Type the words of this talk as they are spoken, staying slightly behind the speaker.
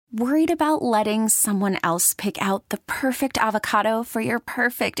Worried about letting someone else pick out the perfect avocado for your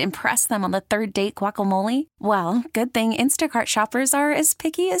perfect impress them on the third date guacamole? Well, good thing Instacart shoppers are as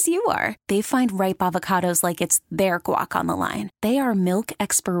picky as you are. They find ripe avocados like it's their guac on the line. They are milk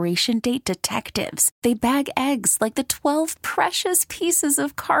expiration date detectives. They bag eggs like the 12 precious pieces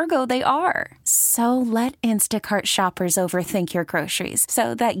of cargo they are. So let Instacart shoppers overthink your groceries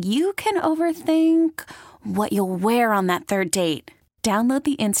so that you can overthink what you'll wear on that third date. Download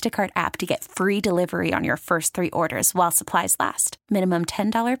the Instacart app to get free delivery on your first 3 orders while supplies last. Minimum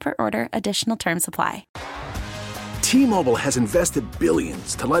 $10 per order. Additional terms apply. T-Mobile has invested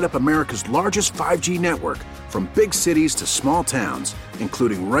billions to light up America's largest 5G network, from big cities to small towns,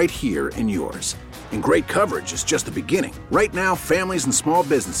 including right here in yours. And great coverage is just the beginning. Right now, families and small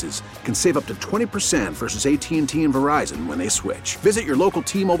businesses can save up to 20% versus AT&T and Verizon when they switch. Visit your local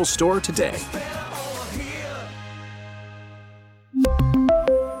T-Mobile store today.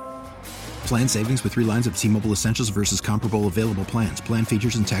 Plan savings with 3 lines of T-Mobile Essentials versus comparable available plans. Plan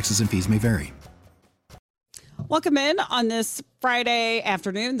features and taxes and fees may vary. Welcome in on this Friday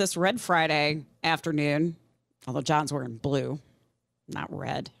afternoon, this Red Friday afternoon. Although John's wearing blue, not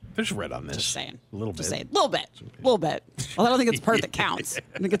red. There's red on this. Just saying. A little bit. Just saying. A little bit. A little bit. Well, I don't think it's the part that counts.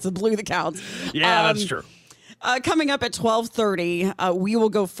 I think it's the blue that counts. Yeah, that's true. Coming up at 12:30, we will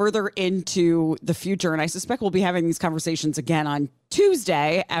go further into the future, and I suspect we'll be having these conversations again on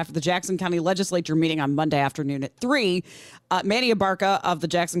Tuesday after the Jackson County Legislature meeting on Monday afternoon at 3. Manny Abarca of the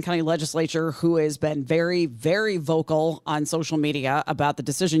Jackson County Legislature, who has been very, very vocal on social media about the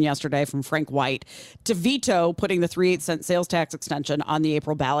decision yesterday from Frank White to veto putting the 3/8 sales tax extension on the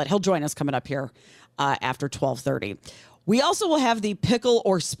April ballot. He'll join us coming up here after 12:30. We also will have the pickle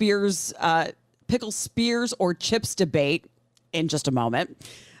spears or chips debate in just a moment,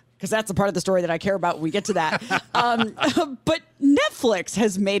 because that's the part of the story that I care about when we get to that. But Netflix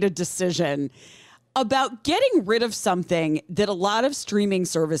has made a decision about getting rid of something that a lot of streaming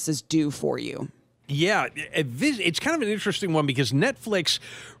services do for you. Yeah, it's kind of an interesting one because Netflix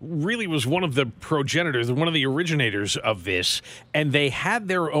really was one of the progenitors, one of the originators of this, and they had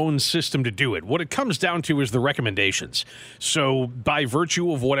their own system to do it. What it comes down to is the recommendations. So by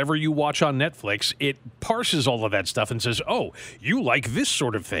virtue of whatever you watch on Netflix, it parses all of that stuff and says, oh, you like this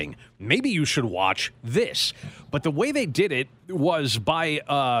sort of thing. Maybe you should watch this. But the way they did it was by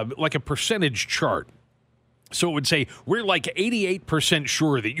like a percentage chart. So it would say, we're like 88%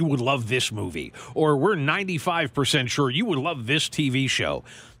 sure that you would love this movie, or we're 95% sure you would love this TV show.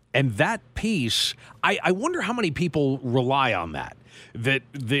 And that piece, I wonder how many people rely on that.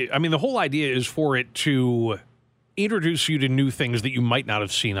 The whole idea is for it to introduce you to new things that you might not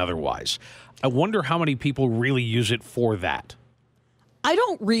have seen otherwise. I wonder how many people really use it for that. I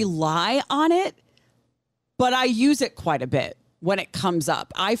don't rely on it, but I use it quite a bit when it comes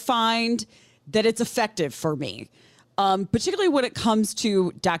up. I find that it's effective for me, particularly when it comes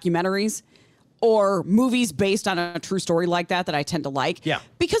to documentaries or movies based on a true story like that I tend to like. Yeah.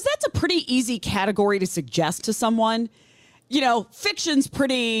 Because that's a pretty easy category to suggest to someone. You know, fiction's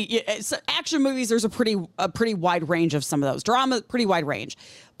pretty, action movies, there's a pretty wide range of some of those. Drama, pretty wide range.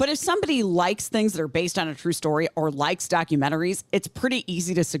 But if somebody likes things that are based on a true story or likes documentaries, it's pretty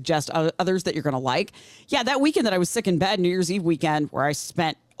easy to suggest others that you're going to like. Yeah, that weekend that I was sick in bed, New Year's Eve weekend, where I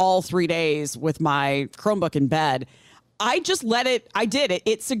spent all 3 days with my Chromebook in bed, I just let it, I did it.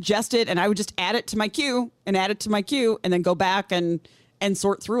 It suggested, and I would just add it to my queue and add it to my queue and then go back and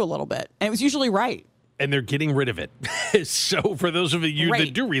sort through a little bit. And it was usually right. And they're getting rid of it. So for those of you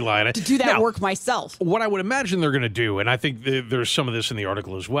that do rely on it. To do that work myself. What I would imagine they're going to do, and I think there's some of this in the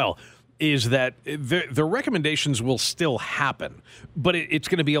article as well, is that the recommendations will still happen, but it's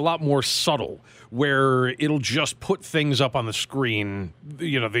going to be a lot more subtle, where it'll just put things up on the screen,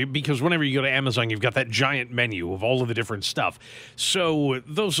 because whenever you go to Amazon, you've got that giant menu of all of the different stuff. So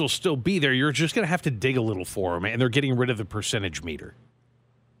those will still be there. You're just going to have to dig a little for them, and they're getting rid of the percentage meter.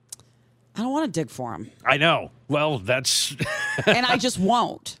 I don't want to dig for them. I know. Well, that's... And I just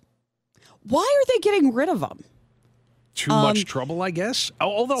won't. Why are they getting rid of them? Too much trouble, I guess.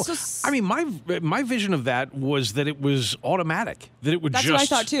 Although, my vision of that was that it was automatic. That it would That's what I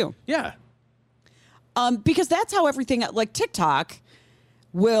thought, too. Yeah. Because that's how everything, like TikTok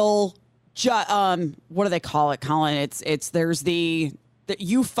will, what do they call it, Colin? It's there's the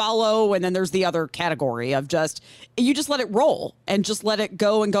you follow, and then there's the other category of you just let it roll and just let it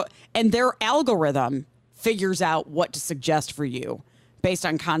go. And their algorithm figures out what to suggest for you based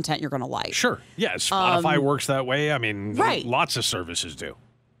on content you're going to like. Sure. Yeah, Spotify works that way. I mean, lots of services do.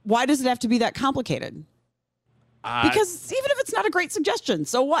 Why does it have to be that complicated? Because even if it's not a great suggestion,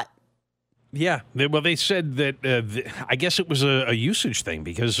 so what? Yeah, they said that I guess it was a usage thing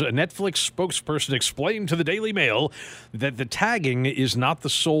because a Netflix spokesperson explained to the Daily Mail that the tagging is not the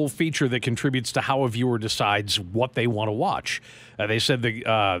sole feature that contributes to how a viewer decides what they want to watch. They said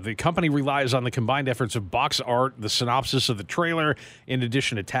the company relies on the combined efforts of box art, the synopsis of the trailer, in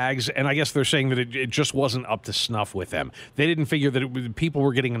addition to tags, and I guess they're saying that it just wasn't up to snuff with them. They didn't figure that people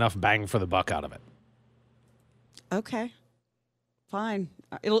were getting enough bang for the buck out of it. Okay. Fine.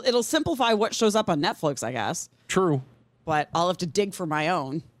 It'll simplify what shows up on Netflix, I guess. True. But I'll have to dig for my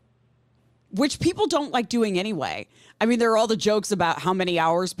own, which people don't like doing anyway. I mean, there are all the jokes about how many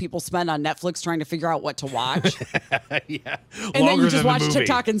hours people spend on Netflix trying to figure out what to watch. Yeah. And then you just watch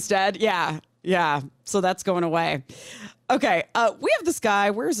TikTok instead. Yeah. Yeah. So that's going away. Okay. We have this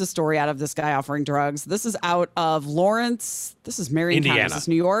guy. Where's the story out of this guy offering drugs? This is out of Lawrence. This is Marion County. Is this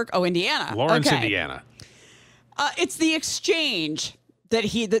New York? Oh, Indiana. Lawrence, okay. Indiana. It's the exchange that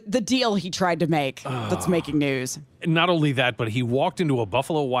the deal he tried to make that's making news. Not only that, but he walked into a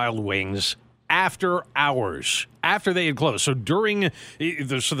Buffalo Wild Wings after hours, after they had closed. So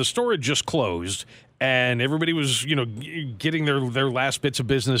the store had just closed, and everybody was, getting their last bits of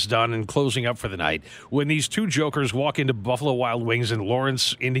business done and closing up for the night, when these two jokers walk into Buffalo Wild Wings in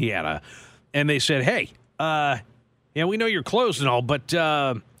Lawrence, Indiana, and they said, hey, we know you're closed and all, but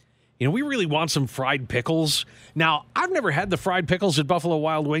we really want some fried pickles. Now, I've never had the fried pickles at Buffalo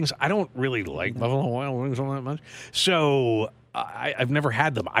Wild Wings. I don't really like Buffalo Wild Wings all that much. So I've never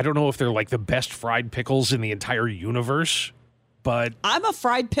had them. I don't know if they're like the best fried pickles in the entire universe, but I'm a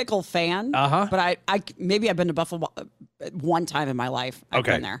fried pickle fan. But I maybe I've been to Buffalo one time in my life. I've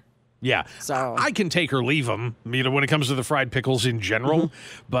been there. Yeah, so I can take or leave them, when it comes to the fried pickles in general.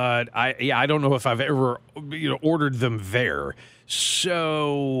 But I don't know if I've ever, ordered them there.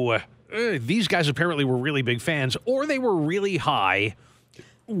 So these guys apparently were really big fans, or they were really high.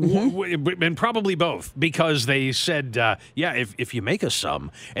 And probably both, because they said, if you make us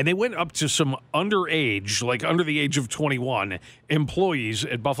some, and they went up to some underage, like under the age of 21, employees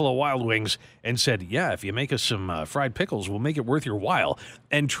at Buffalo Wild Wings and said, if you make us some fried pickles, we'll make it worth your while,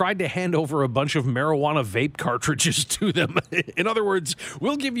 and tried to hand over a bunch of marijuana vape cartridges to them. In other words,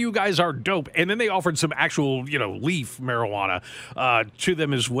 we'll give you guys our dope. And then they offered some actual, leaf marijuana to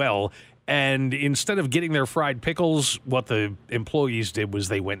them as well. And instead of getting their fried pickles, what the employees did was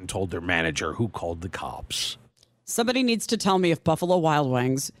they went and told their manager, who called the cops. Somebody needs to tell me if Buffalo Wild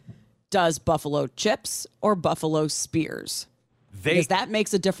Wings does buffalo chips or buffalo spears. Because that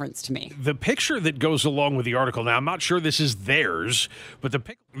makes a difference to me. The picture that goes along with the article, now I'm not sure this is theirs, but the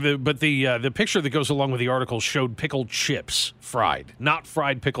picture that goes along with the article showed pickled chips fried, not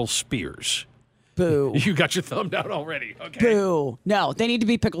fried pickle spears. Boo. You got your thumb down already. Okay. Boo. No, they need to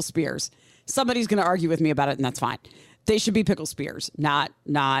be pickle spears. Somebody's going to argue with me about it, and that's fine. They should be pickle spears, not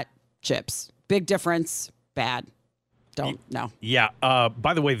chips. Big difference. Bad. No. Yeah.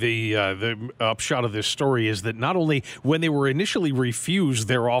 By the way, the upshot of this story is that not only when they were initially refused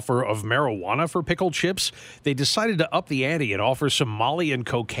their offer of marijuana for pickled chips, they decided to up the ante and offer some Molly and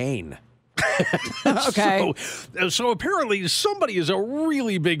cocaine. Okay. So apparently somebody is a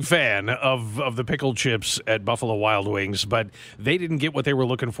really big fan of the pickled chips at Buffalo Wild Wings, but they didn't get what they were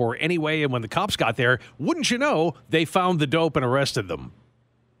looking for anyway. And when the cops got there, wouldn't you know, they found the dope and arrested them.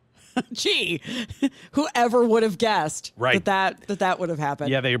 Gee, whoever would have guessed right. that would have happened.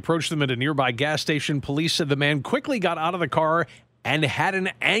 Yeah, they approached them at a nearby gas station. Police said the man quickly got out of the car and had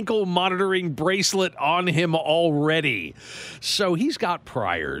an ankle monitoring bracelet on him already. So he's got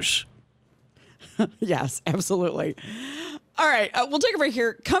priors. Yes, absolutely. All right, we'll take a break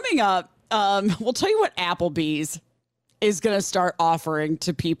here. Coming up, we'll tell you what Applebee's is going to start offering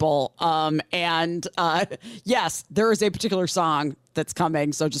to people. Yes, there is a particular song that's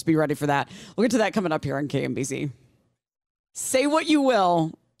coming, so just be ready for that. We'll get to that coming up here on KMBZ. Say what you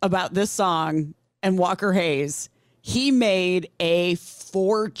will about this song and Walker Hayes. He made a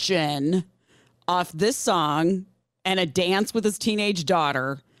fortune off this song and a dance with his teenage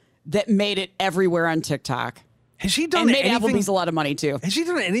daughter that made it everywhere on TikTok. Has he done anything? And made Applebee's a lot of money, too. Has he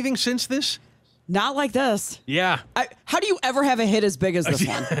done anything since this? Not like this. Yeah. How do you ever have a hit as big as this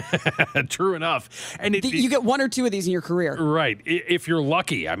one? True enough. And you get one or two of these in your career. Right. If you're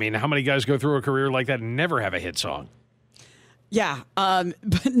lucky. I mean, how many guys go through a career like that and never have a hit song? Yeah. But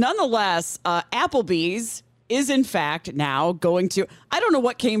nonetheless, Applebee's is, in fact, now going to... I don't know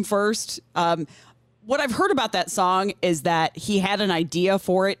what came first. What I've heard about that song is that he had an idea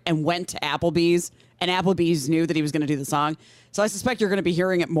for it and went to Applebee's, and Applebee's knew that he was going to do the song. So I suspect you're going to be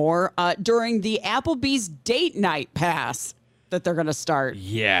hearing it more during the Applebee's Date Night Pass. that they're going to start.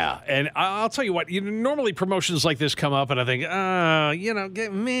 Yeah, and I'll tell you what, normally promotions like this come up, and I think,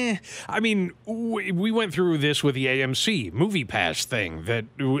 meh. I mean, we went through this with the AMC Movie Pass thing that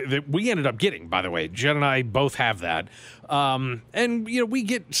we ended up getting, by the way. Jen and I both have that. And, we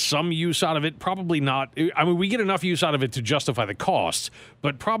get some use out of it, probably not. I mean, we get enough use out of it to justify the cost,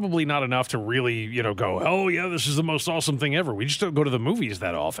 but probably not enough to really, go, oh, yeah, this is the most awesome thing ever. We just don't go to the movies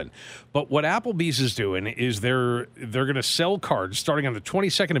that often. But what Applebee's is doing is they're going to sell cards starting on the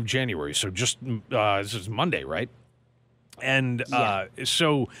 22nd of January. So just this is Monday, right? And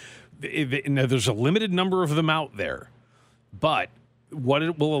so there's a limited number of them out there. But what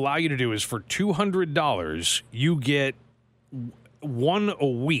it will allow you to do is for $200, you get one a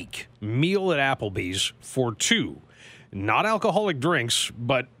week meal at Applebee's for two. Not alcoholic drinks,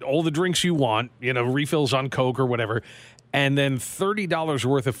 but all the drinks you want, refills on Coke or whatever. And then $30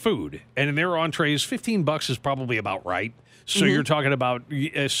 worth of food. And in their entrees, $15 is probably about right. So you're talking about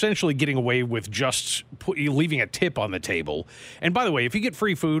essentially getting away with just leaving a tip on the table. And by the way, if you get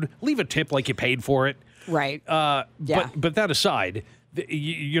free food, leave a tip like you paid for it. Right. But that aside,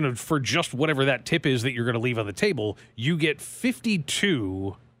 for just whatever that tip is that you're going to leave on the table, you get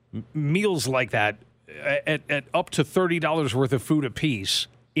 52 meals like that at up to $30 worth of food apiece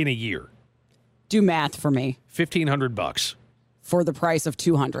in a year. Do math for me. $1,500 for the price of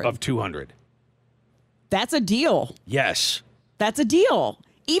 $200. Of $200. That's a deal. Yes. That's a deal.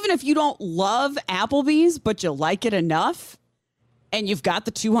 Even if you don't love Applebee's, but you like it enough and you've got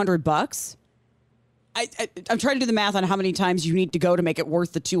the $200, I'm trying to do the math on how many times you need to go to make it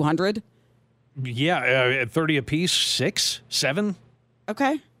worth the $200. Yeah, at 30 apiece, 6, 7.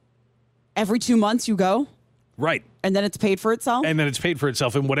 Okay. Every 2 months you go? Right. And then it's paid for itself? And then it's paid for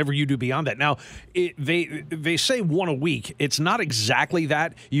itself and whatever you do beyond that. Now, they say one a week. It's not exactly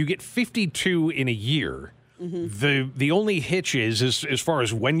that. You get 52 in a year. Mm-hmm. The only hitch is as far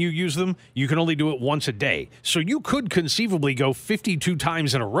as when you use them, you can only do it once a day. So you could conceivably go 52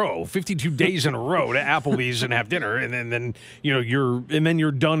 times in a row, 52 days in a row to Applebee's and have dinner, and then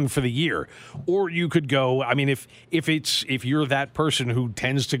you're done for the year. Or you could go. I mean, if you're that person who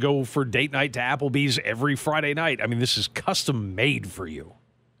tends to go for date night to Applebee's every Friday night, I mean, this is custom made for you.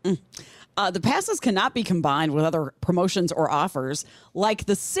 The passes cannot be combined with other promotions or offers, like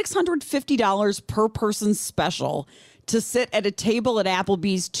the $650 per person special to sit at a table at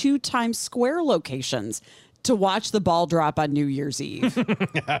Applebee's 2 Times Square locations to watch the ball drop on New Year's Eve.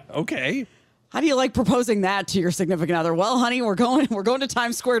 Okay. How do you like proposing that to your significant other? Well, honey, we're going to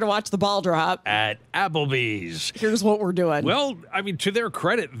Times Square to watch the ball drop at Applebee's. Here's what we're doing. Well, I mean, to their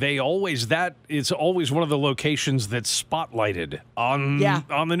credit, it's always one of the locations that's spotlighted on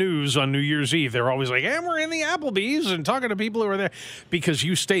the news on New Year's Eve. They're always like, we're in the Applebee's and talking to people who are there because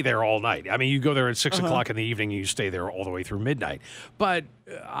you stay there all night. I mean, you go there at 6 o'clock in the evening and you stay there all the way through midnight. But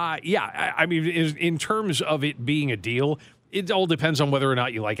I mean, in terms of it being a deal, it all depends on whether or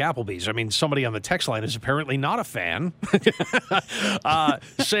not you like Applebee's. I mean, somebody on the text line is apparently not a fan,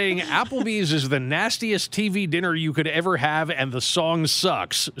 saying Applebee's is the nastiest TV dinner you could ever have, and the song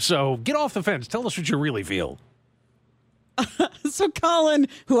sucks. So get off the fence. Tell us what you really feel. So Colin,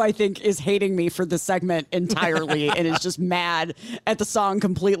 who I think is hating me for this segment entirely and is just mad at the song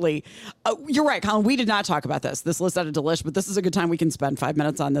completely. You're right, Colin. We did not talk about this list out of Delish, but this is a good time we can spend 5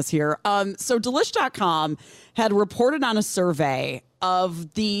 minutes on this here. So Delish.com had reported on a survey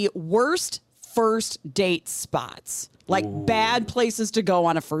of the worst first date spots, like bad places to go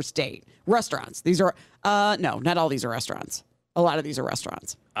on a first date. Restaurants. These are, no, not all these are restaurants. A lot of these are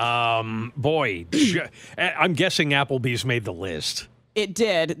restaurants. Boy, I'm guessing Applebee's made the list. It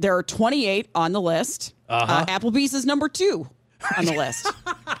did. There are 28 on the list. Applebee's is number 2 on the list.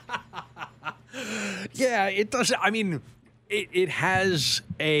 Yeah, it does. I mean, it has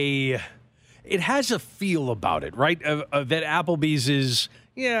a feel about it, right? That Applebee's is,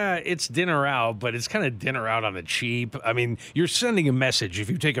 it's dinner out, but it's kind of dinner out on the cheap. I mean, you're sending a message if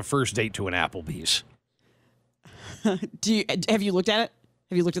you take a first date to an Applebee's. Have you looked at it?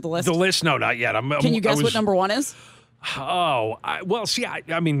 Have you looked at the list? The list? No, not yet. Can you guess what number 1 is?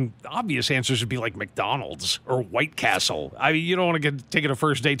 I mean, obvious answers would be like McDonald's or White Castle. I mean, you don't want to taking a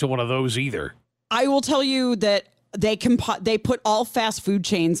first date to one of those either. I will tell you that they put all fast food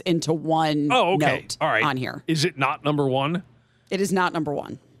chains into one note on here. Is it not number 1? It is not number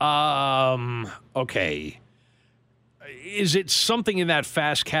 1. Okay. Is it something in that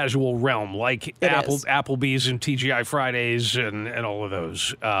fast casual realm, like Applebee's and TGI Fridays and all of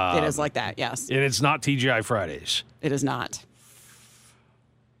those? It is like that, yes. And it's not TGI Fridays. It is not.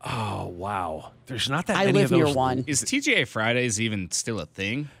 Oh, wow. There's not that I many live of those. Near one. Is TGI Fridays even still a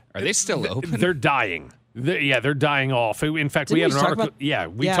thing? Are they still open? They're dying. They're dying off. In fact, Didn't we had we an talk article.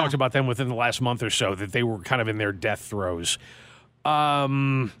 about- We talked about them within the last month or so, that they were kind of in their death throes.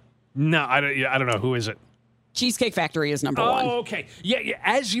 No, I don't know. Who is it? Cheesecake Factory is number one. Oh, okay. Yeah,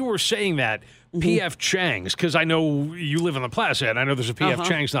 as you were saying that, P.F. Chang's, because I know you live in the Plaza, and I know there's a P.F.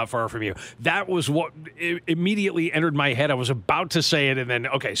 Chang's not far from you. That was what immediately entered my head. I was about to say it, and then,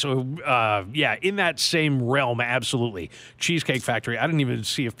 okay, so, in that same realm, absolutely. Cheesecake Factory. I didn't even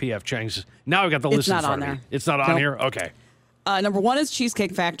see if P.F. Chang's. Now I've got the list in front of me. It's not on there? Okay. Number one is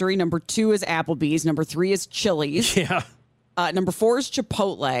Cheesecake Factory. Number two is Applebee's. Number three is Chili's. Yeah. Number four is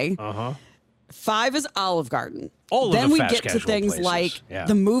Chipotle. Uh-huh. 5 is Olive Garden. Then we get to things like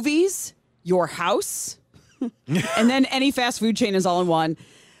the movies, your house, and then any fast food chain is all in one.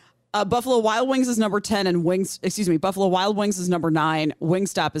 Buffalo Wild Wings is number 10, and Buffalo Wild Wings is number 9.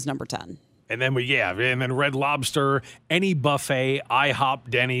 Wingstop is number 10. And then and then Red Lobster, any buffet, IHOP,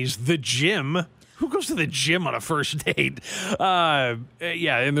 Denny's, the gym. Who goes to the gym on a first date? And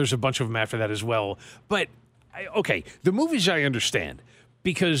there's a bunch of them after that as well. But, the movies I understand.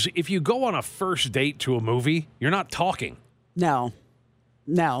 Because if you go on a first date to a movie, you're not talking. No,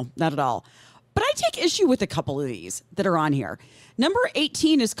 not at all. But I take issue with a couple of these that are on here. Number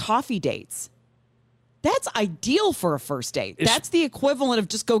 18 is coffee dates. That's ideal for a first date. That's the equivalent of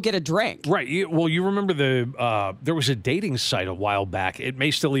just go get a drink. Right. You remember there was a dating site a while back. It may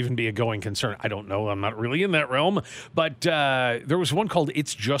still even be a going concern. I don't know. I'm not really in that realm. But there was one called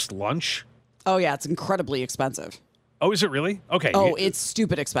It's Just Lunch. Oh, yeah. It's incredibly expensive. Oh, is it really? Okay. Oh, it's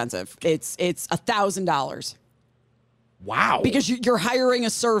stupid expensive. It's $1,000. Wow. Because you're hiring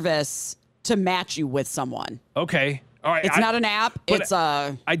a service to match you with someone. Okay. All right. It's not an app. It's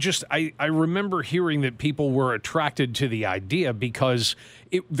a. I remember hearing that people were attracted to the idea because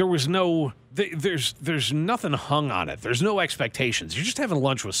there was no. There's nothing hung on it. There's no expectations. You're just having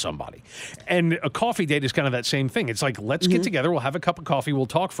lunch with somebody. And a coffee date is kind of that same thing. It's like, let's get together. We'll have a cup of coffee. We'll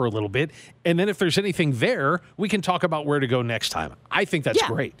talk for a little bit. And then if there's anything there, we can talk about where to go next time. I think that's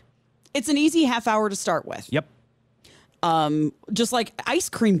great. It's an easy half hour to start with. Yep. Just like ice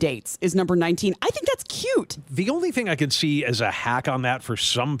cream dates is number 19. I think that's cute. The only thing I could see as a hack on that for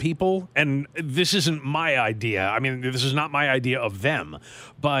some people, and this isn't my idea. I mean, this is not my idea of them,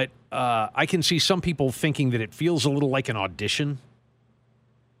 but I can see some people thinking that it feels a little like an audition.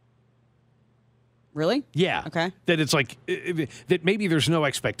 Really? Yeah. Okay. That it's like that maybe there's no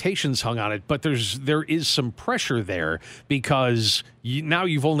expectations hung on it, but there is some pressure there because now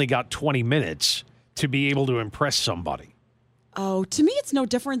you've only got 20 minutes to be able to impress somebody. Oh, to me, it's no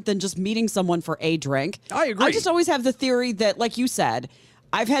different than just meeting someone for a drink. I agree. I just always have the theory that, like you said,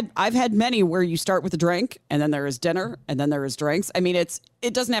 I've had many where you start with a drink and then there is dinner and then there is drinks. I mean, it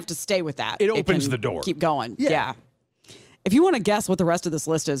doesn't have to stay with that. It opens can the door. Keep going. Yeah. If you want to guess what the rest of this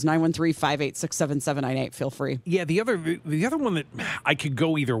list is, 913-586-7798. Feel free. Yeah, the other one that I could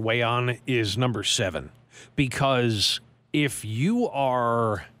go either way on is number 7, because if you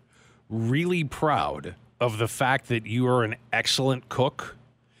are really proud of the fact that you are an excellent cook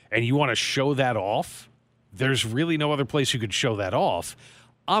and you want to show that off, there's really no other place you could show that off.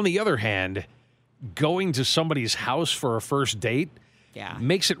 On the other hand, going to somebody's house for a first date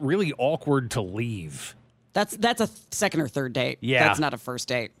makes it really awkward to leave. That's a second or third date. Yeah. That's not a first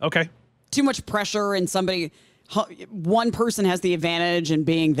date. Okay. Too much pressure and one person has the advantage in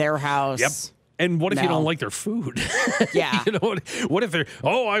being their house. Yep. And what if you don't like their food? Yeah. You know, what if they're,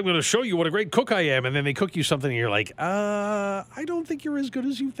 I'm going to show you what a great cook I am, and then they cook you something and you're like, I don't think you're as good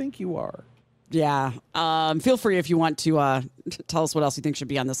as you think you are. Yeah. Feel free if you want to tell us what else you think should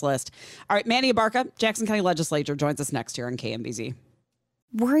be on this list. All right, Manny Abarca, Jackson County Legislator, joins us next here on KMBZ.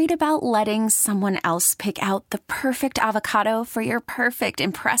 Worried about letting someone else pick out the perfect avocado for your perfect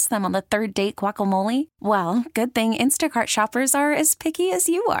impress them on the third date guacamole? Well, good thing Instacart shoppers are as picky as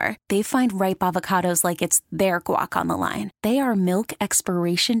you are. They find ripe avocados like it's their guac on the line. They are milk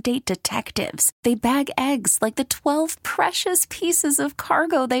expiration date detectives. They bag eggs like the 12 precious pieces of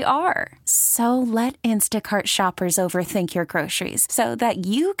cargo they are. So let Instacart shoppers overthink your groceries so that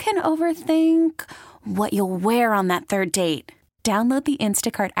you can overthink what you'll wear on that third date. Download the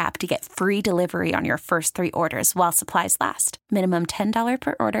Instacart app to get free delivery on your first 3 orders while supplies last. Minimum $10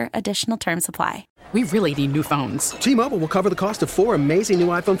 per order. Additional terms apply. We really need new phones. T-Mobile will cover the cost of 4 amazing new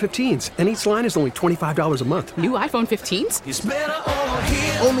iPhone 15s, and each line is only $25 a month. New iPhone 15s? It's better over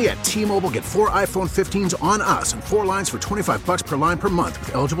here. Only at T-Mobile, get 4 iPhone 15s on us and 4 lines for $25 per line per month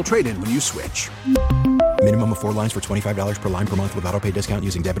with eligible trade-in when you switch. Minimum of 4 lines for $25 per line per month with autopay discount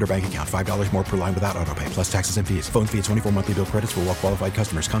using debit or bank account. $5 more per line without autopay, plus taxes and fees. Phone fee at 24 monthly bill credits for well-qualified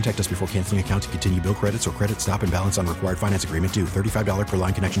customers. Contact us before canceling account to continue bill credits or credit stop and balance on required finance agreement due. $35 per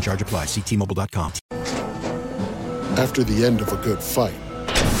line connection charge applies. See T-Mobile.com. After the end of a good fight,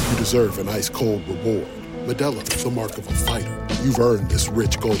 you deserve an ice-cold reward. Modelo is the mark of a fighter. You've earned this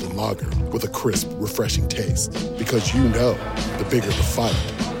rich golden lager with a crisp, refreshing taste. Because you know, the bigger the fight,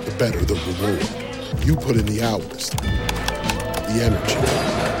 the better the reward. You put in the hours, the energy,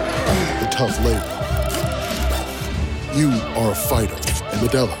 the tough labor. You are a fighter, and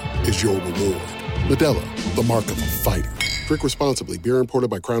Modelo is your reward. Modelo, the mark of a fighter. Drink responsibly. Beer imported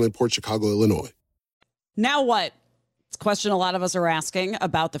by Crown Imports, Chicago, Illinois. Now what? It's a question a lot of us are asking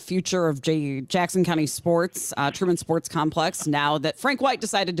about the future of Jackson County sports, Truman Sports Complex, now that Frank White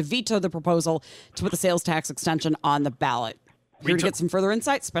decided to veto the proposal to put the sales tax extension on the ballot. Here to get some further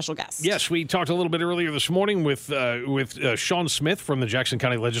insight, special guest. Yes, we talked a little bit earlier this morning with Sean Smith from the Jackson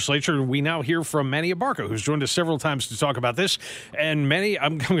County Legislature. We now hear from Manny Abarca, who's joined us several times to talk about this. And Manny,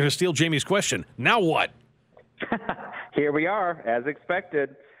 I'm going to steal Jamie's question. Now what? Here we are, as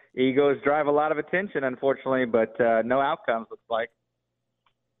expected. Egos drive a lot of attention, unfortunately, but no outcomes, looks like.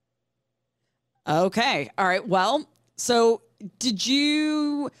 Okay. All right. Well, so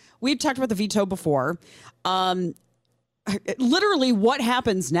we've talked about the veto before. Literally, what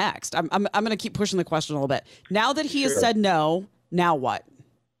happens next? I'm going to keep pushing the question a little bit. Now that he has said no, now what?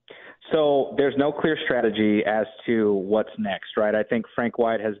 So there's no clear strategy as to what's next, right? I think Frank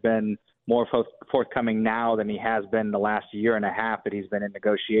White has been more forthcoming now than he has been the last year and a half that he's been in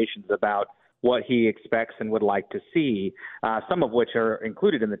negotiations about what he expects and would like to see, some of which are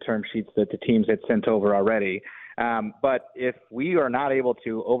included in the term sheets that the teams had sent over already. But if we are not able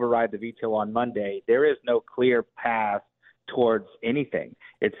to override the veto on Monday, there is no clear path towards anything.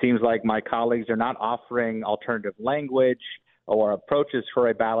 It seems like my colleagues are not offering alternative language or approaches for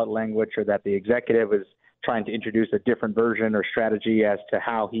a ballot language, or that the executive is trying to introduce a different version or strategy as to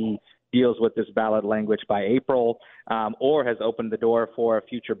how he deals with this ballot language by April, or has opened the door for a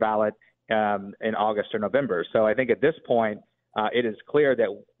future ballot in August or November. So I think at this point, it is clear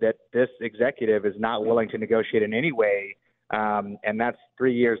that this executive is not willing to negotiate in any way, and that's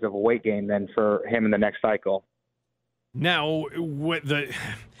 3 years of a weight gain then for him in the next cycle. Now,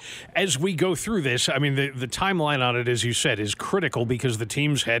 as we go through this, I mean, the timeline on it, as you said, is critical because the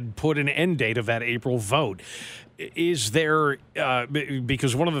teams had put an end date of that April vote. Is there,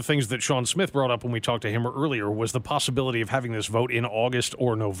 because one of the things that Sean Smith brought up when we talked to him earlier was the possibility of having this vote in August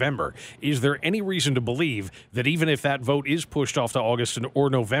or November. Is there any reason to believe that even if that vote is pushed off to August or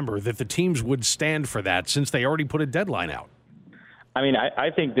November, that the teams would stand for that since they already put a deadline out? I mean,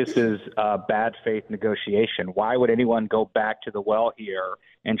 I think this is a bad faith negotiation. Why would anyone go back to the well here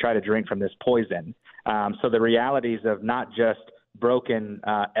and try to drink from this poison? So the realities of not just broken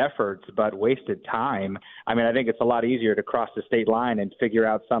efforts, but wasted time. I mean, I think it's a lot easier to cross the state line and figure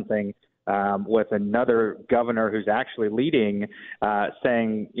out something with another governor who's actually leading,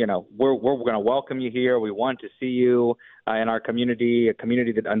 saying, you know, we're going to welcome you here. We want to see you in our community, a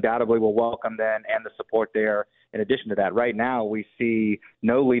community that undoubtedly will welcome them and the support there. In addition to that, right now we see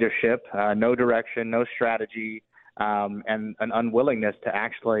no leadership, no direction, no strategy, and an unwillingness to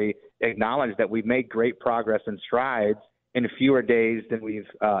actually acknowledge that we've made great progress and strides in fewer days than we've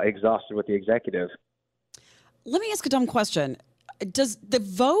exhausted with the executive. Let me ask a dumb question. Does the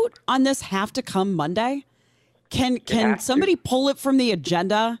vote on this have to come Monday? Can somebody pull it from the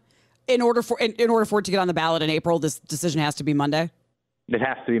agenda in order for it to get on the ballot in April? This decision has to be Monday? It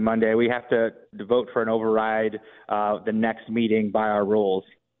has to be Monday. We have to vote for an override the next meeting by our rules.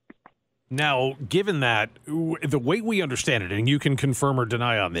 Now, given that, the way we understand it, and you can confirm or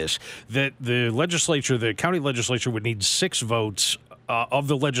deny on this, that the county legislature would need 6 votes of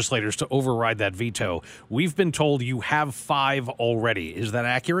the legislators to override that veto. We've been told you have 5 already. Is that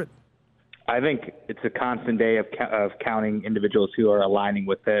accurate? I think it's a constant day of counting individuals who are aligning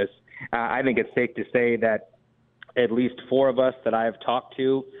with this. I think it's safe to say that at least 4 of us that I have talked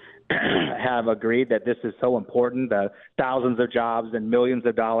to have agreed that this is so important. The thousands of jobs and millions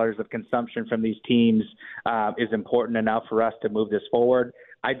of dollars of consumption from these teams is important enough for us to move this forward.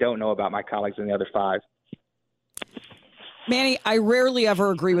 I don't know about my colleagues in the other 5. Manny, I rarely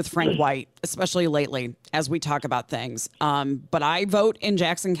ever agree with Frank White, especially lately as we talk about things. But I vote in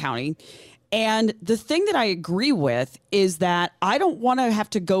Jackson County. And the thing that I agree with is that I don't want to have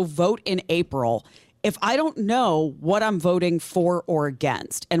to go vote in April if I don't know what I'm voting for or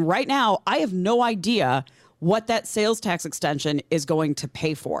against. And right now, I have no idea what that sales tax extension is going to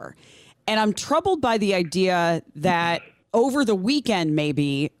pay for. And I'm troubled by the idea that over the weekend,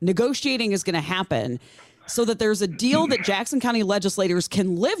 maybe, negotiating is going to happen so that there's a deal that Jackson County legislators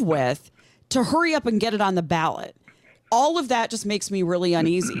can live with to hurry up and get it on the ballot. All of that just makes me really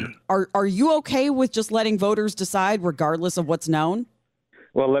uneasy. Are you okay with just letting voters decide regardless of what's known?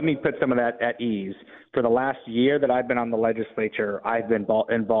 Well, let me put some of that at ease. For the last year that I've been on the legislature, I've been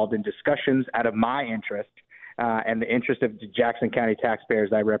involved in discussions out of my interest and the interest of the Jackson County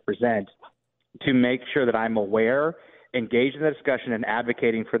taxpayers I represent to make sure that I'm aware, engaged in the discussion, and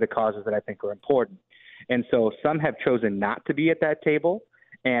advocating for the causes that I think are important. And so some have chosen not to be at that table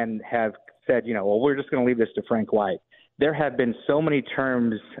and have said, well, we're just going to leave this to Frank White. There have been so many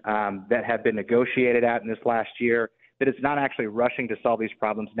terms that have been negotiated out in this last year that it's not actually rushing to solve these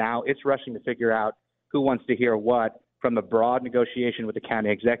problems now. It's rushing to figure out who wants to hear what from the broad negotiation with the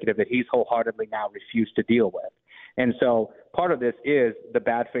county executive that he's wholeheartedly now refused to deal with. And so part of this is the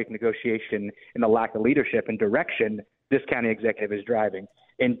bad faith negotiation and the lack of leadership and direction this county executive is driving.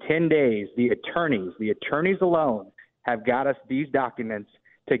 In 10 days, the attorneys alone have got us these documents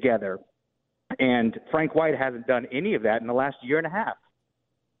together. And Frank White hasn't done any of that in the last year and a half.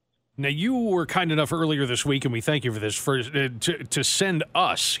 Now, you were kind enough earlier this week, and we thank you for this, to send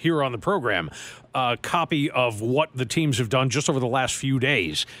us here on the program a copy of what the teams have done just over the last few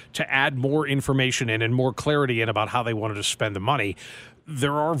days to add more information in and more clarity in about how they wanted to spend the money.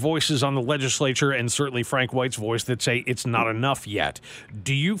 There are voices on the legislature, and certainly Frank White's voice, that say it's not enough yet.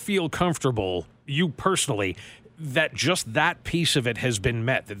 Do you feel comfortable, you personally, that just that piece of it has been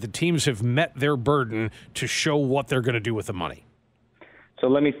met, that the teams have met their burden to show what they're going to do with the money? So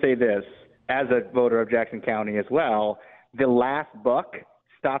let me say this, as a voter of Jackson County as well, the last buck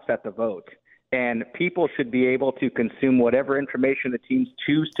stops at the vote. And people should be able to consume whatever information the teams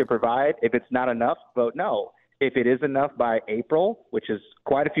choose to provide. If it's not enough, vote no. If it is enough by April, which is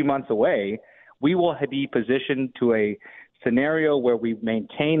quite a few months away, we will be positioned to a scenario where we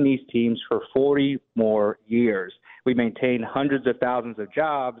maintain these teams for 40 more years. We maintain hundreds of thousands of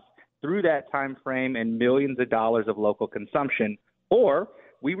jobs through that time frame and millions of dollars of local consumption. Or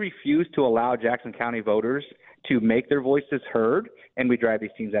we refuse to allow Jackson County voters to make their voices heard, and we drive these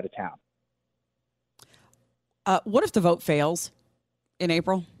teams out of town. What if the vote fails in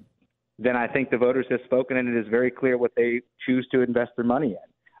April? Then I think the voters have spoken, and it is very clear what they choose to invest their money in.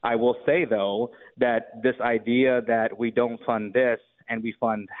 I will say, though, that this idea that we don't fund this and we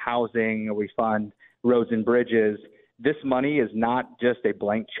fund housing or we fund roads and bridges, this money is not just a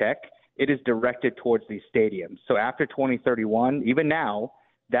blank check. It is directed towards these stadiums. So after 2031, even now,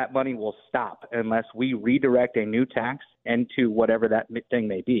 that money will stop unless we redirect a new tax into whatever that thing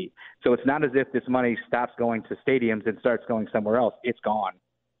may be. So it's not as if this money stops going to stadiums and starts going somewhere else. It's gone.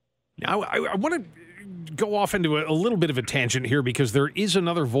 Now, I want to go off into a little bit of a tangent here, because there is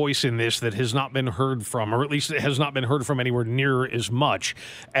another voice in this that has not been heard from, or at least it has not been heard from anywhere near as much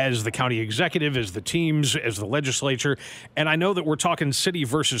as the county executive, as the teams, as the legislature. And I know that we're talking city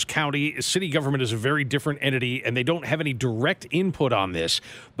versus county. City government is a very different entity, and they don't have any direct input on this.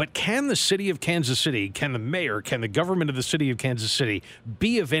 But can the city of Kansas City, can the mayor, can the government of the city of Kansas City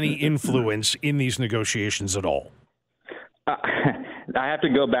be of any influence in these negotiations at all? I have to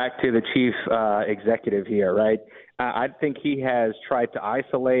go back to the chief executive here, right? I think he has tried to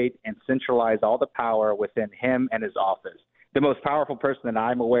isolate and centralize all the power within him and his office. The most powerful person that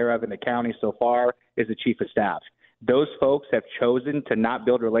I'm aware of in the county so far is the chief of staff. Those folks have chosen to not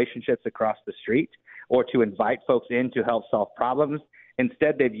build relationships across the street or to invite folks in to help solve problems.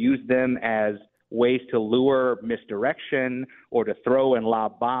 Instead, they've used them as ways to lure misdirection or to throw and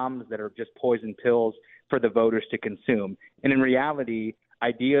lob bombs that are just poison pills for the voters to consume. And in reality,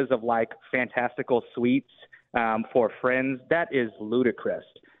 ideas of like fantastical suites for friends, that is ludicrous.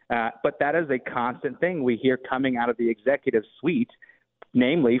 But that is a constant thing we hear coming out of the executive suite,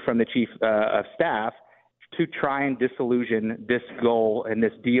 namely from the chief of staff, to try and disillusion this goal and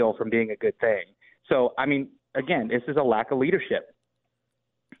this deal from being a good thing. So, I mean, again, this is a lack of leadership.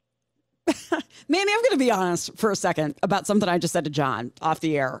 Manny, I'm going to be honest for a second about something I just said to John off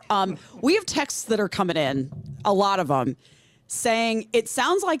the air. We have texts that are coming in, a lot of them, saying it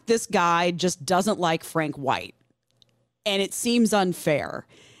sounds like this guy just doesn't like Frank White, and it seems unfair.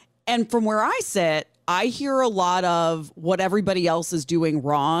 And from where I sit, I hear a lot of what everybody else is doing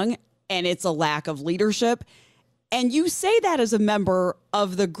wrong, and it's a lack of leadership. And you say that as a member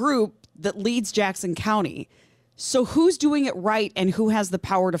of the group that leads Jackson County. So who's doing it right and who has the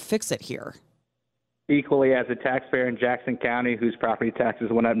power to fix it here? Equally, as a taxpayer in Jackson County whose property taxes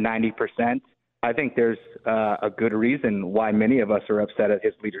went up 90%, I think there's a good reason why many of us are upset at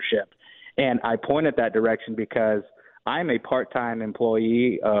his leadership. And I point at that direction because I'm a part-time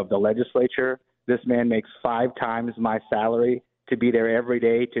employee of the legislature. This man makes 5 times my salary to be there every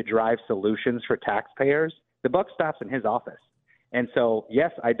day to drive solutions for taxpayers. The buck stops in his office. And so,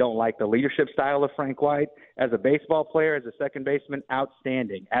 yes, I don't like the leadership style of Frank White. As a baseball player, as a second baseman,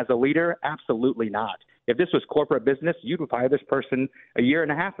 outstanding. As a leader, absolutely not. If this was corporate business, you'd fire this person a year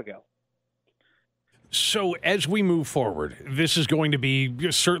and a half ago. So as we move forward, this is going to be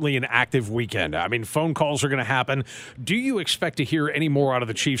certainly an active weekend. I mean, phone calls are going to happen. Do you expect to hear any more out of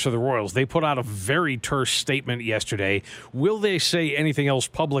the Chiefs or the Royals? They put out a very terse statement yesterday. Will they say anything else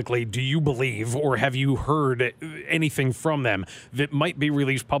publicly, do you believe, or have you heard anything from them that might be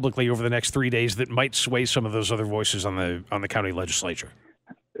released publicly over the next 3 days that might sway some of those other voices on the county legislature?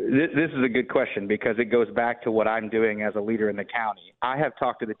 This is a good question because it goes back to what I'm doing as a leader in the county. I have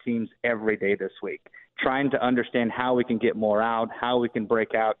talked to the teams every day this week, trying to understand how we can get more out, how we can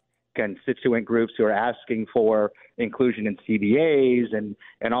break out constituent groups who are asking for inclusion in CBAs and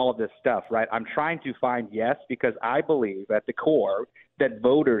all of this stuff, right? I'm trying to find yes because I believe at the core that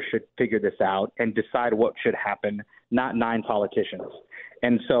voters should figure this out and decide what should happen, not 9 politicians.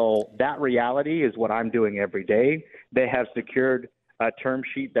 And so that reality is what I'm doing every day. They have secured a term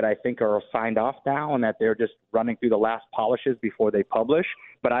sheet that I think are signed off now and that they're just running through the last polishes before they publish.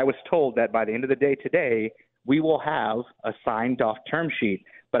 But I was told that by the end of the day today, we will have a signed off term sheet.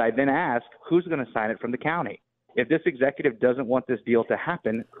 But I then asked, who's going to sign it from the county? If this executive doesn't want this deal to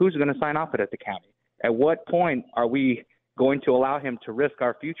happen, who's going to sign off it at the county? At what point are we going to allow him to risk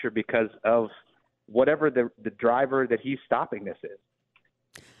our future because of whatever the driver that he's stopping this is?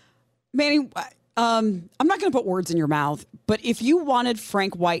 Manny, I'm not going to put words in your mouth, but if you wanted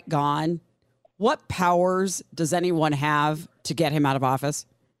Frank White gone, what powers does anyone have to get him out of office?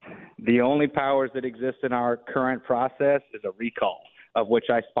 The only powers that exist in our current process is a recall, of which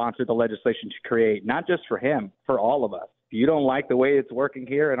I sponsored the legislation to create, not just for him, for all of us. If you don't like the way it's working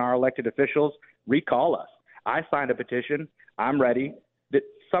here and our elected officials, recall us. I signed a petition. I'm ready.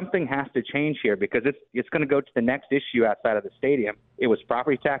 Something has to change here because it's going to go to the next issue outside of the stadium. It was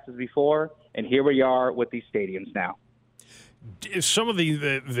property taxes before, and here we are with these stadiums now. Some of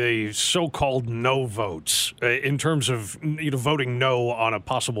the so-called no votes in terms of voting no on a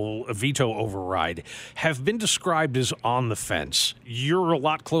possible veto override have been described as on the fence. You're a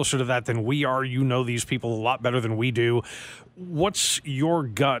lot closer to that than we are. You know these people a lot better than we do. What's your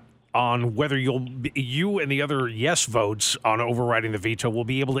gut on whether you and the other yes votes on overriding the veto will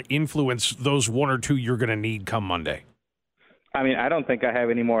be able to influence those 1 or 2 you're going to need come Monday? I mean, I don't think I have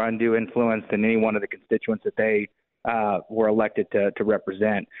any more undue influence than any one of the constituents that they were elected to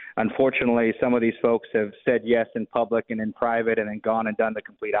represent. Unfortunately, some of these folks have said yes in public and in private and then gone and done the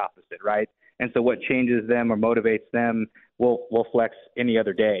complete opposite, right? And so what changes them or motivates them will flex any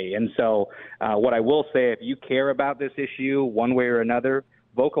other day. And so what I will say, if you care about this issue one way or another,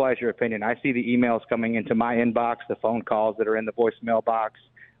 vocalize your opinion. I see the emails coming into my inbox, the phone calls that are in the voicemail box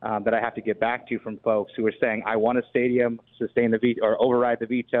that I have to get back to from folks who are saying, I want a stadium, sustain the veto or override the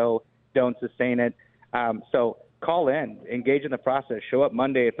veto, don't sustain it. So call in, engage in the process, show up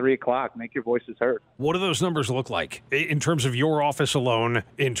Monday at 3:00, make your voices heard. What do those numbers look like in terms of your office alone,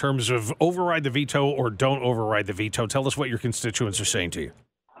 in terms of override the veto or don't override the veto? Tell us what your constituents are saying to you.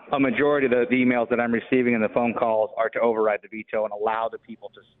 A majority of the emails that I'm receiving and the phone calls are to override the veto and allow the people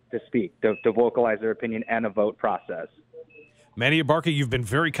to speak, to vocalize their opinion and a vote process. Manny Abarca, you've been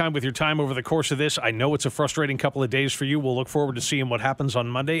very kind with your time over the course of this. I know it's a frustrating couple of days for you. We'll look forward to seeing what happens on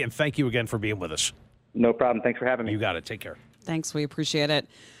Monday, and thank you again for being with us. No problem. Thanks for having me. You got it. Take care. Thanks. We appreciate it.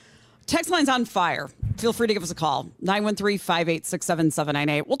 Text line's on fire. Feel free to give us a call.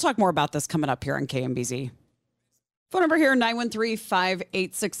 913-586-7798. We'll talk more about this coming up here on KMBZ. Phone number here,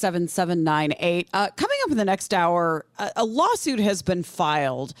 913-586-7798. Coming up in the next hour, a lawsuit has been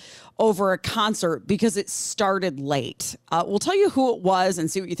filed over a concert because it started late. We'll tell you who it was and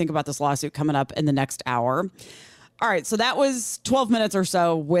see what you think about this lawsuit coming up in the next hour. All right, so that was 12 minutes or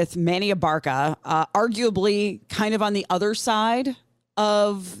so with Manny Abarca, arguably kind of on the other side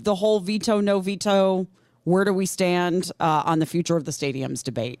of the whole veto, no veto. Where do we stand on the future of the stadiums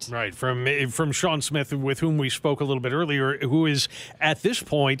debate? Right, from Sean Smith, with whom we spoke a little bit earlier, who is at this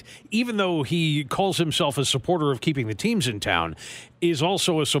point, even though he calls himself a supporter of keeping the teams in town, is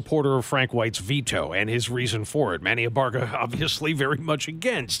also a supporter of Frank White's veto and his reason for it. Manny Abarca obviously very much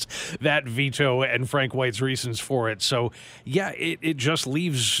against that veto and Frank White's reasons for it. So, yeah, it just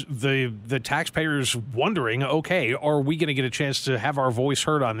leaves the taxpayers wondering, okay, are we going to get a chance to have our voice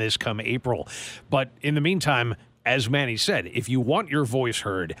heard on this come April? But in the meantime, as Manny said, if you want your voice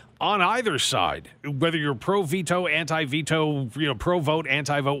heard on either side, whether you're pro-veto, anti-veto, pro-vote,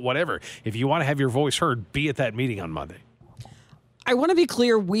 anti-vote, whatever, if you want to have your voice heard, be at that meeting on Monday. I want to be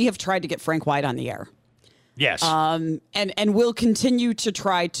clear, we have tried to get Frank White on the air. Yes. And we'll continue to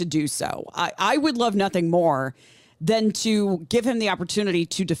try to do so. I would love nothing more than to give him the opportunity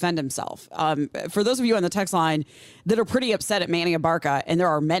to defend himself. For those of you on the text line that are pretty upset at Manny Abarca, and there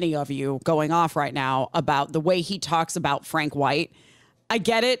are many of you going off right now about the way he talks about Frank White, I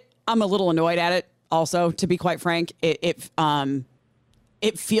get it. I'm a little annoyed at it also, to be quite frank. It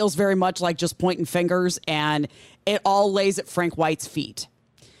feels very much like just pointing fingers, and it all lays at Frank White's feet.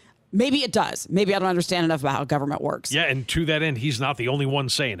 Maybe it does. Maybe I don't understand enough about how government works. Yeah, and to that end, he's not the only one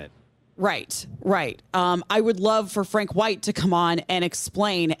saying it. Right. I would love for Frank White to come on and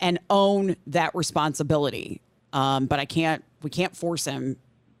explain and own that responsibility. But we can't force him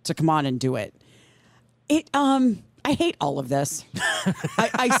to come on and do it. I hate all of this.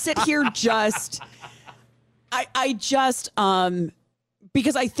 I sit here just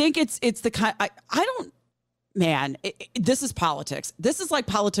because I think it's the kind, this is politics. This is like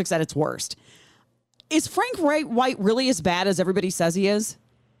politics at its worst. Is Frank White really as bad as everybody says he is?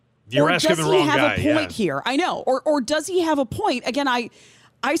 You're asking the wrong guy. Does he have a point here? I know. Or does he have a point? Again, I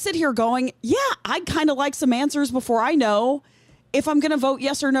sit here going, yeah, I'd kind of like some answers before I know if I'm going to vote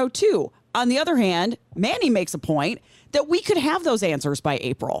yes or no too. On the other hand, Manny makes a point that we could have those answers by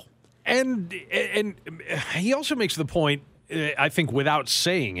April. And he also makes the point, I think without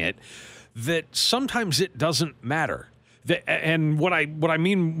saying it, that sometimes it doesn't matter. And what I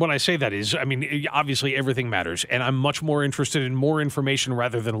mean when I say that is, I mean, obviously everything matters, and I'm much more interested in more information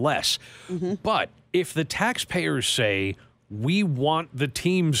rather than less. Mm-hmm. But if the taxpayers say, we want the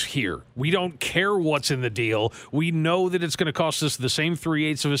teams here, we don't care what's in the deal, we know that it's going to cost us the same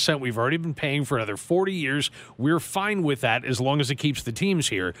 3/8 of a cent we've already been paying for another 40 years, we're fine with that as long as it keeps the teams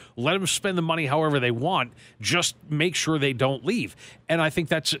here. Let them spend the money however they want, just make sure they don't leave. And I think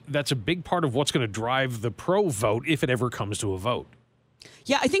that's a big part of what's going to drive the pro vote if it ever comes to a vote.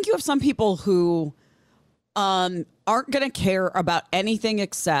 Yeah, I think you have some people who aren't going to care about anything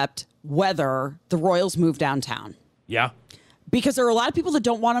except whether the Royals move downtown. Yeah. Because there are a lot of people that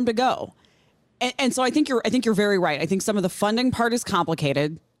don't want them to go. And so I think you're very right. I think some of the funding part is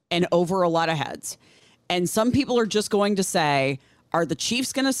complicated and over a lot of heads. And some people are just going to say, are the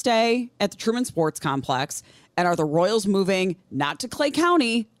Chiefs going to stay at the Truman Sports Complex? And are the Royals moving not to Clay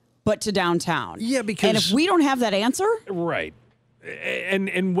County, but to downtown? Yeah, because... And if we don't have that answer... Right.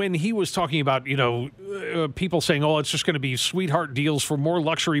 And when he was talking about, people saying, oh, it's just going to be sweetheart deals for more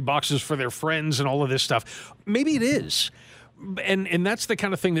luxury boxes for their friends and all of this stuff, maybe it is. And that's the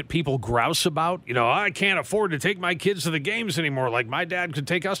kind of thing that people grouse about. I can't afford to take my kids to the games anymore like my dad could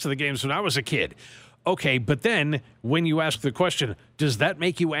take us to the games when I was a kid. Okay, but then when you ask the question, does that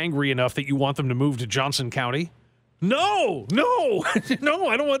make you angry enough that you want them to move to Johnson County? No,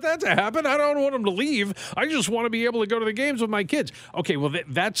 I don't want that to happen. I don't want them to leave. I just want to be able to go to the games with my kids. Okay, well,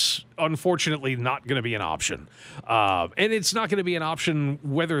 that's unfortunately not going to be an option. And it's not going to be an option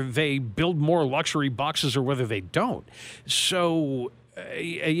whether they build more luxury boxes or whether they don't. So,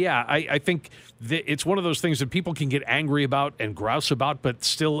 I think it's one of those things that people can get angry about and grouse about, but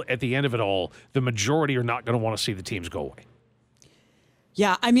still, at the end of it all, the majority are not going to want to see the teams go away.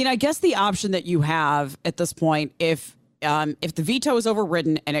 Yeah, I mean, I guess the option that you have at this point, if the veto is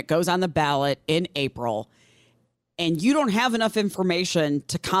overridden and it goes on the ballot in April, and you don't have enough information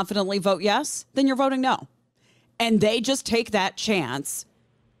to confidently vote yes, then you're voting no. And they just take that chance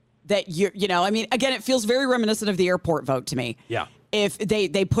that again, it feels very reminiscent of the airport vote to me. Yeah. If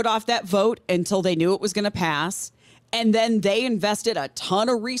they put off that vote until they knew it was going to pass, and then they invested a ton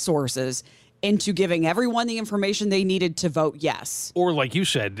of resources into giving everyone the information they needed to vote yes. Or like you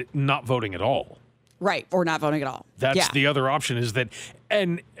said, not voting at all. Right, or not voting at all. That's the other option is that,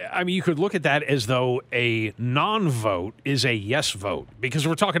 and I mean, you could look at that as though a non-vote is a yes vote because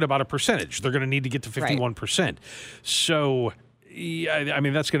we're talking about a percentage. They're going to need to get to 51%. Right. So, I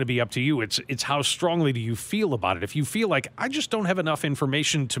mean, that's going to be up to you. It's how strongly do you feel about it? If you feel like, I just don't have enough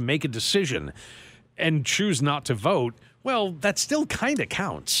information to make a decision and choose not to vote, well, that still kind of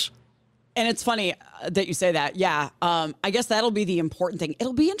counts. And it's funny that you say that. Yeah. I guess that'll be the important thing.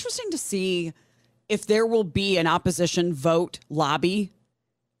 It'll be interesting to see if there will be an opposition vote lobby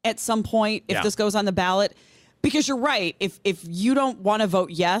at some point if this goes on the ballot. Because you're right. If you don't want to vote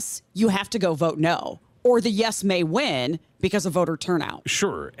yes, you have to go vote no. Or the yes may win because of voter turnout.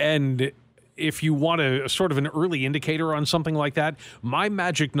 Sure. And if you want a sort of an early indicator on something like that, my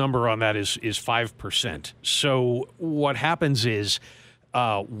magic number on that is 5%. So what happens is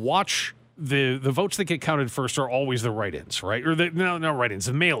watch... The votes that get counted first are always the write-ins, right? Or not write-ins,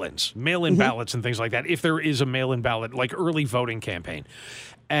 the mail-ins, mail-in ballots and things like that. If there is a mail-in ballot, like early voting campaign.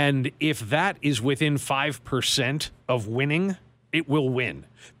 And if that is within 5% of winning, it will win.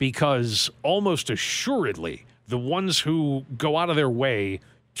 Because almost assuredly, the ones who go out of their way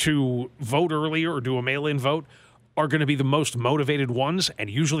to vote early or do a mail-in vote are going to be the most motivated ones, and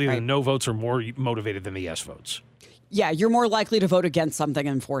usually the Right. no votes are more motivated than the yes votes. Yeah, you're more likely to vote against something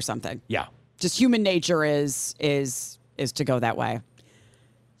than for something. Yeah. Just human nature is to go that way.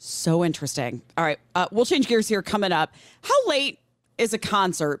 So interesting. All right, we'll change gears here coming up. How late is a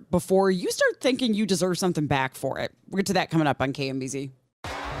concert before you start thinking you deserve something back for it? We'll get to that coming up on KMBZ.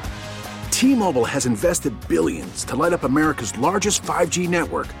 T-Mobile has invested billions to light up America's largest 5G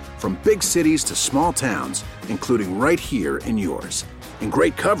network, from big cities to small towns, including right here in yours. And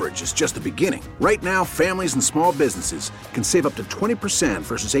great coverage is just the beginning. Right now, families and small businesses can save up to 20%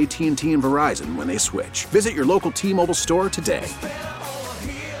 versus AT&T and Verizon when they switch. Visit your local T-Mobile store today.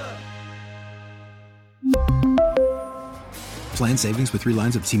 Plan savings with 3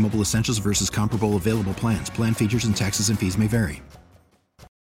 lines of T-Mobile Essentials versus comparable available plans. Plan features and taxes and fees may vary.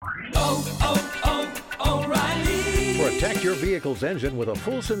 Protect your vehicle's engine with a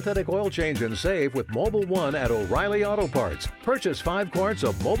full synthetic oil change and save with Mobile One at O'Reilly Auto Parts. Purchase 5 quarts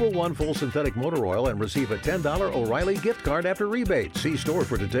of Mobile One full synthetic motor oil and receive a $10 O'Reilly gift card after rebate. See store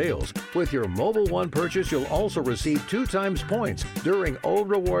for details. With your Mobile One purchase, you'll also receive 2 times points during O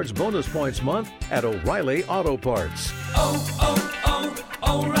Rewards Bonus Points Month at O'Reilly Auto Parts.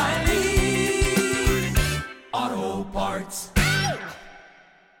 O'Reilly Auto Parts.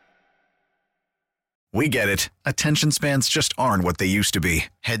 We get it. Attention spans just aren't what they used to be.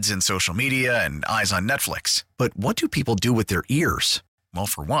 Heads in social media and eyes on Netflix. But what do people do with their ears? Well,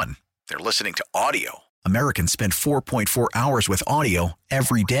 for one, they're listening to audio. Americans spend 4.4 hours with audio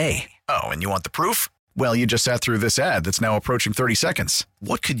every day. Oh, and you want the proof? Well, you just sat through this ad that's now approaching 30 seconds.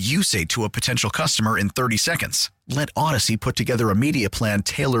 What could you say to a potential customer in 30 seconds? Let Odyssey put together a media plan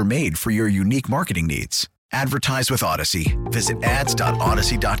tailor-made for your unique marketing needs. Advertise with Odyssey. Visit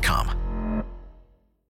ads.odyssey.com.